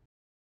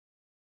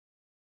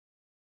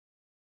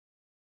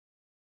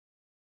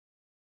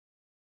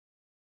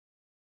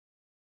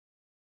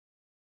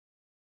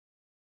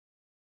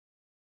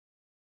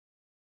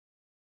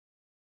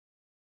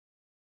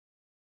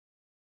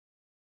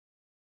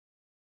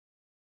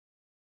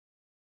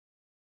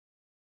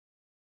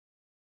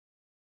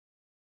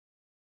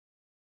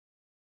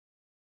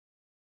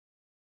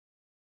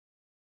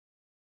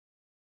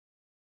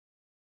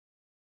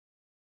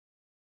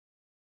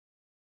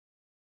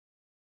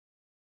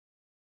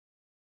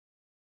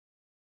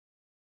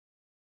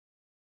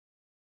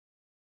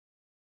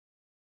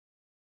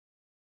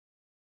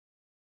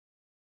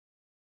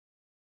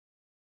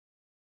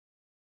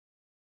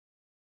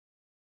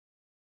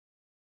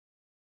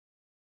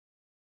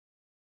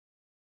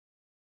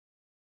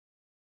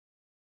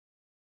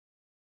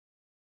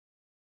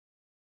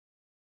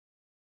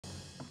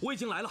我已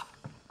经来了。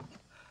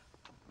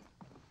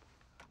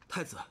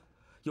太子，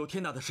有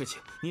天大的事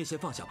情，你也先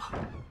放下吧。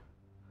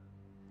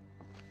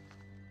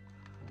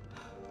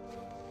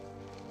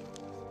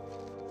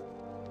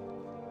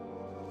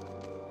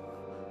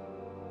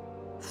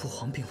父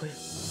皇病危，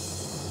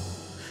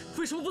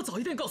为什么不早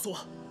一点告诉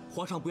我？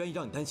皇上不愿意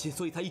让你担心，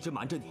所以才一直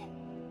瞒着你。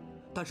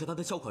但是他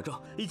的消渴症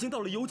已经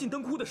到了油尽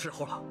灯枯的时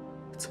候了。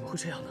怎么会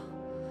这样呢？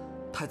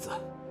太子，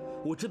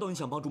我知道你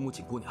想帮助木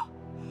槿姑娘，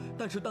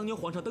但是当年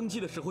皇上登基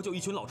的时候就一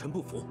群老臣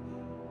不服，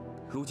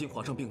如今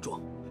皇上病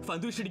重，反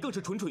对势力更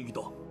是蠢蠢欲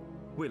动。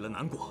为了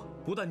南国，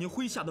不但您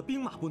麾下的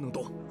兵马不能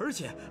动，而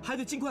且还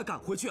得尽快赶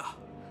回去啊！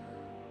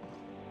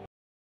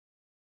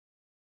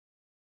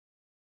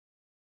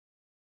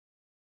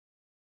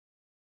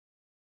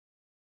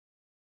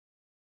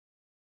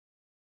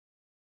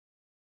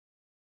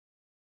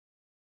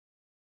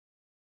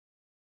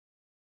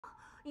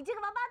你这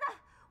个王八蛋！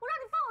我让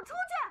你放我出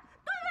去！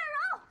段月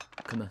柔，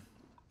开门。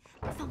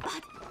王八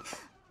蛋！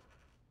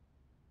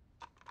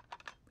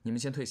你们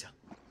先退下。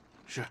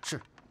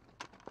是。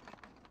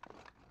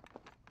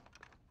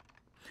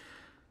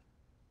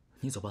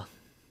你走吧。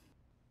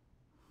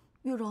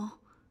月容，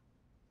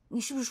你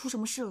是不是出什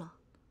么事了？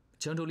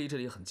江州离这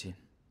里很近。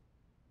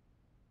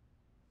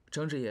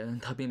张之言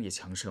他兵力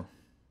强盛，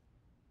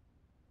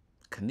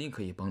肯定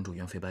可以帮助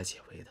袁飞白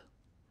解围的。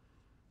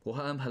我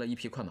还安排了一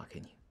匹快马给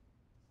你。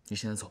你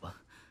现在走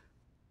吧。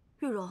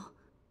月容，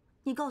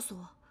你告诉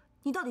我，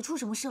你到底出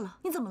什么事了？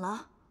你怎么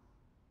了？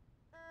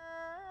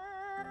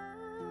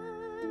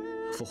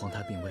父皇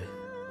他病危，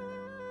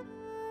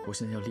我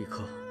现在要立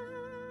刻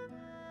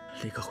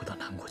回到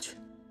南国去。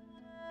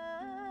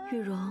月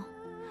容，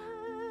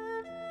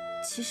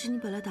其实你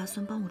本来打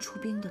算帮我出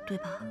兵的，对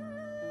吧？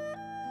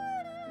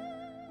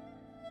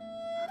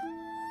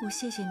我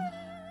谢谢你，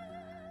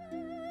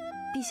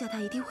陛下他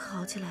一定会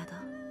好起来的。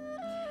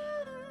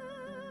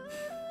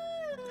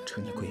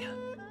承你贵言。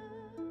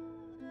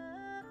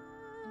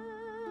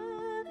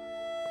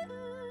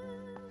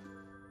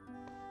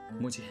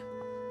木槿，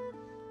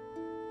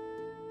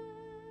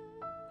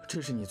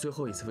这是你最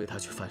后一次为他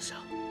去犯傻，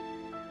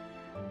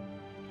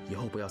以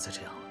后不要再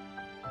这样了。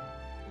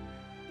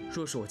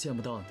若是我见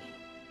不到你，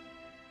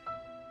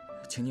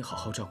请你好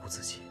好照顾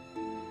自己，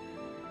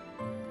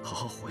好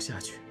好活下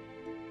去，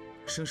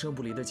生生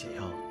不离的解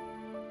药，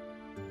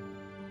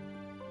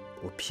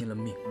我拼了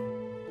命，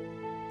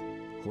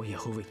我也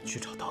会为你去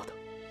找到的。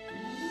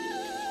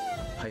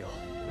还有，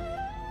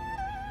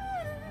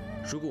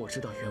如果我知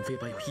道袁飞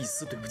白有一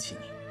丝对不起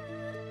你，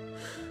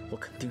我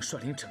肯定率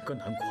领整个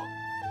南国，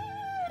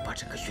把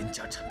整个袁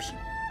家铲平。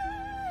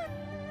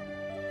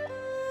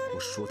我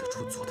说得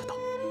出，做得到。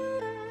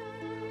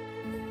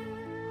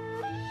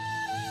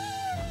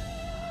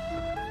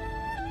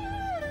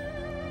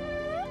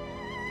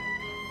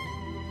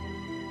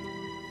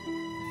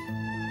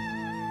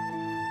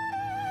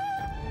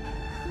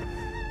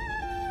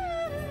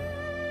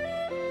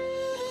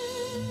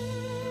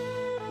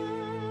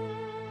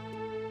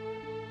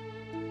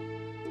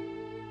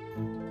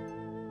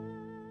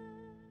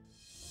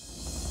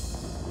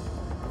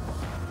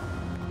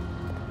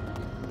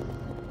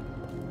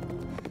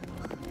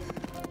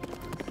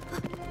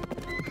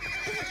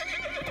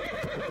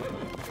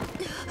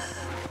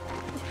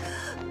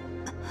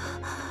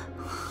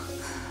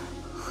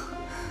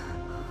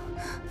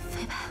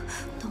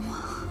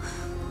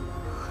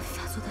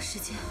时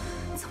间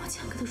怎么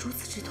间隔得如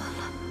此之短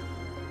了？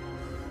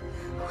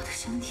我的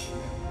身体，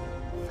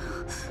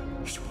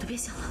什么都别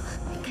想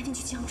了，赶紧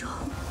去江州。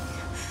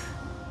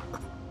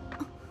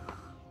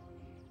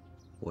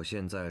我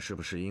现在是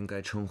不是应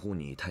该称呼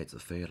你太子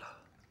妃了？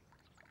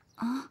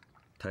啊？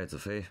太子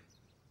妃，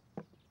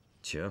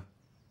请。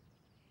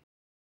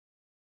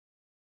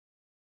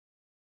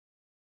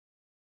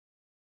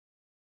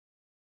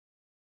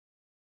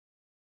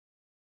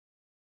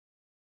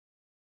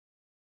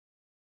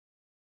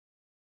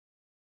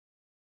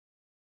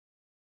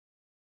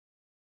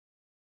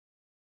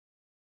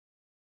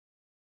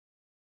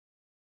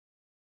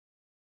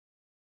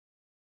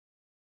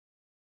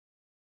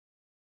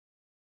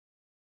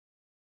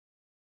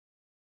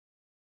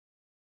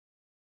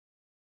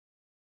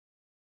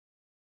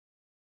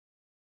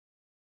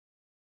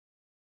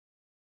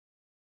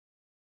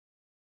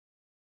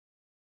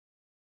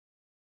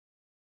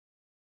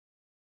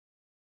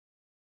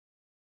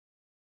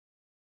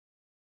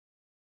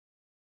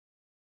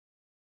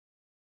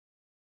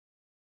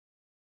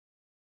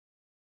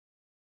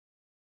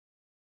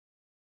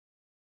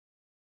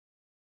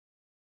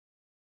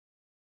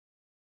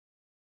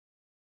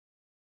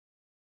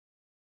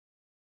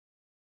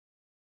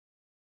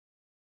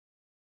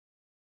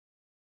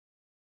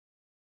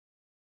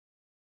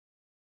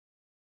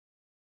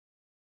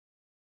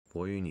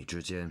我与你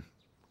之间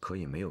可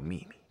以没有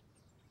秘密，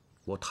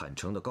我坦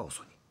诚地告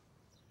诉你，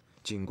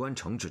锦官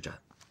城之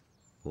战，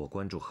我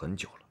关注很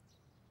久了。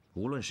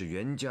无论是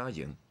袁家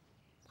赢，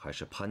还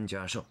是潘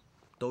家胜，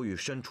都与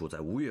身处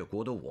在吴越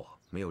国的我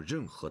没有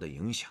任何的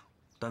影响，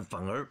但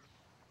反而，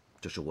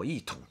这是我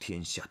一统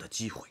天下的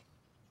机会。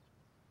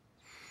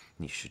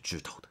你是知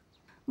道的。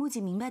木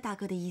槿明白大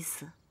哥的意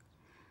思，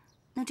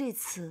那这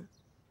次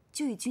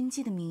就以军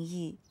纪的名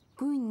义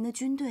归于您的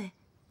军队，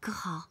可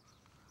好？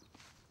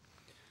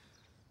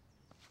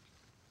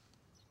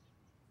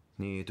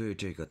你对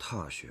这个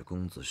踏雪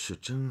公子是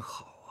真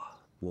好啊！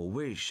我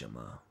为什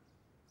么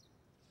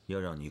要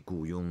让你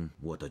雇佣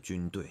我的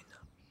军队呢？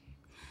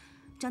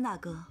张大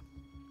哥，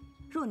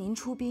若您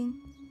出兵，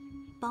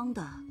帮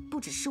的不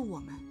只是我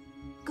们，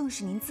更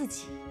是您自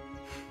己。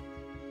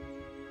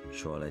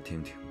说来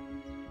听听。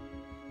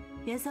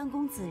袁三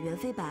公子袁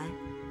飞白，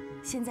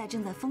现在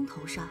正在风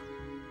头上，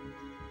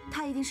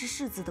他一定是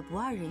世子的不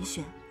二人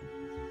选。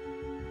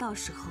到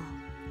时候，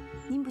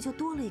您不就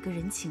多了一个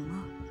人情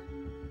吗？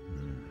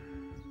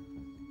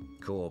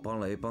可我帮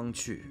来帮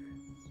去，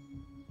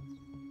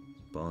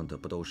帮的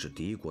不都是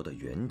敌国的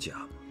袁家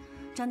吗？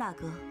张大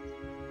哥，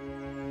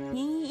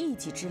您以一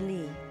己之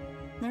力，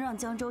能让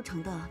江州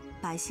城的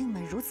百姓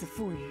们如此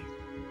富裕，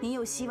您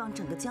又希望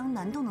整个江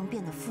南都能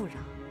变得富饶，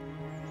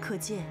可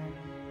见，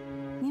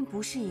您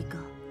不是一个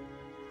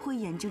会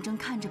眼睁睁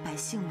看着百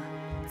姓们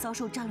遭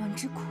受战乱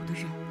之苦的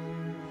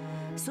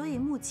人。所以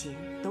木姐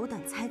斗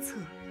胆猜测，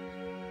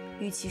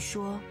与其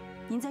说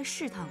您在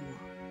试探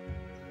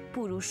我，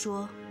不如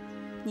说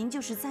您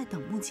就是在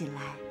等木姐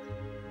来。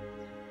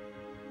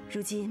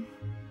如今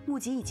木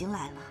姐已经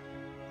来了，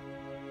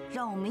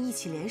让我们一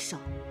起联手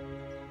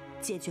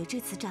解决这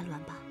次战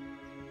乱吧。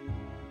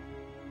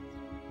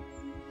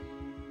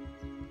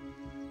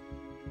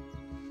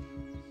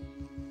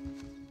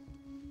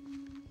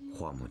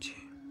花木槿，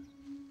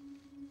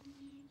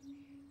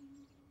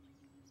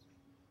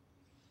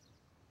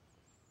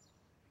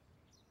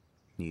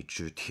你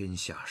知天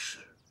下事，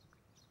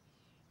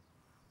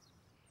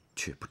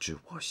却不知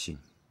我心。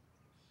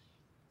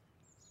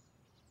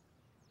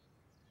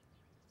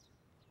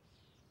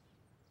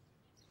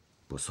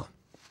不送。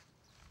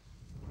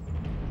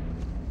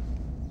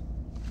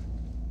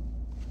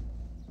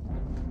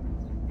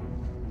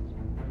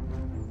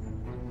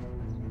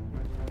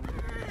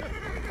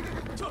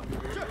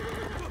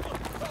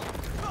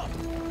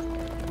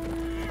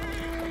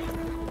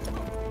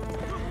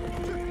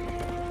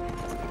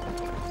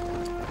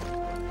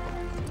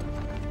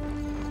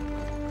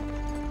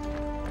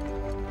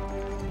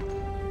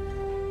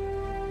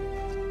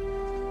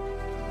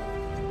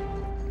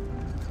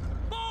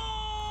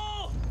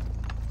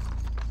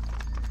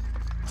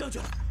将军，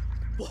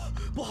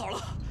不好了！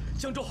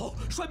江州侯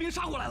率兵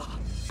杀过来了。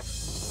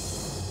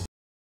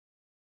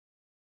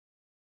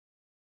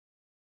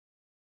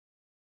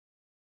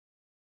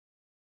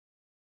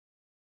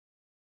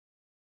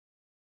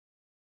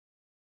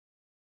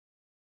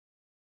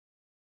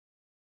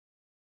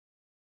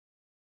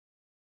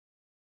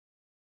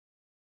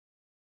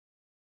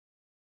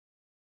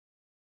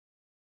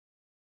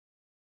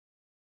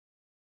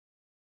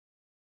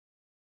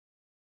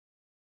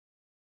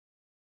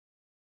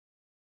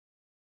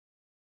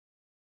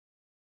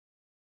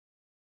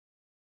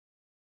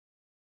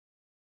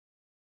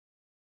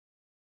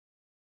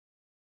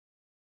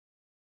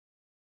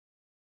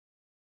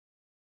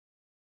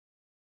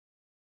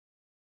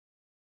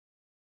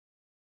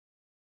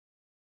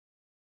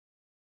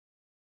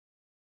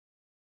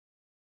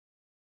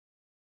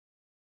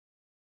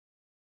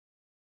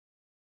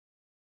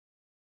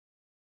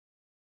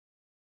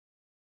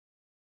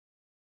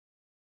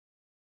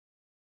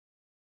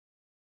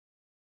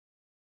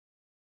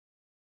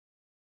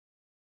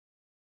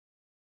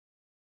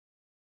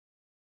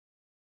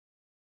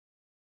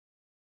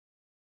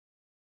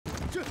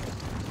这。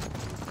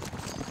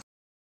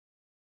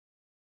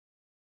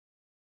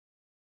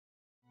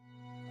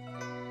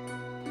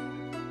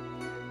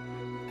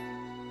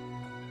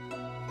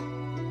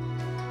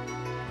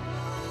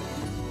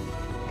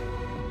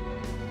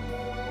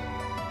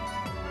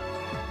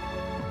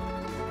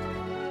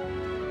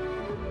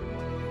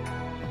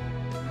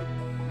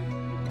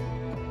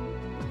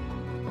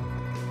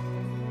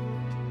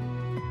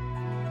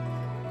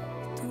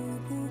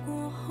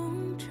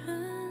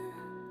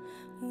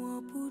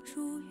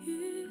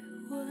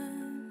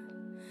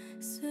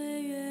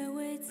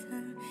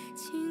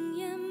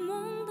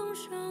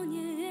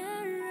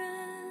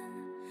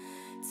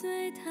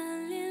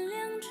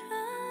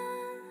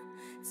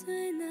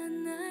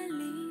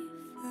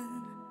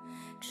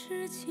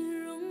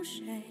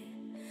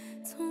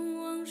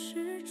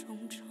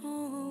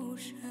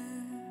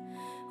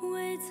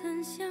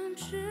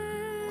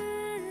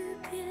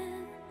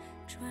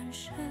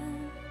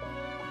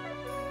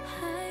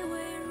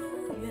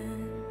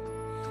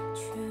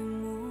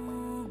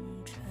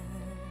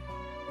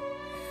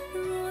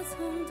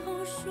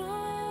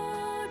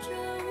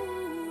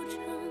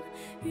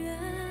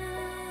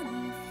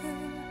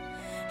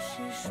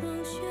霜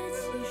雪。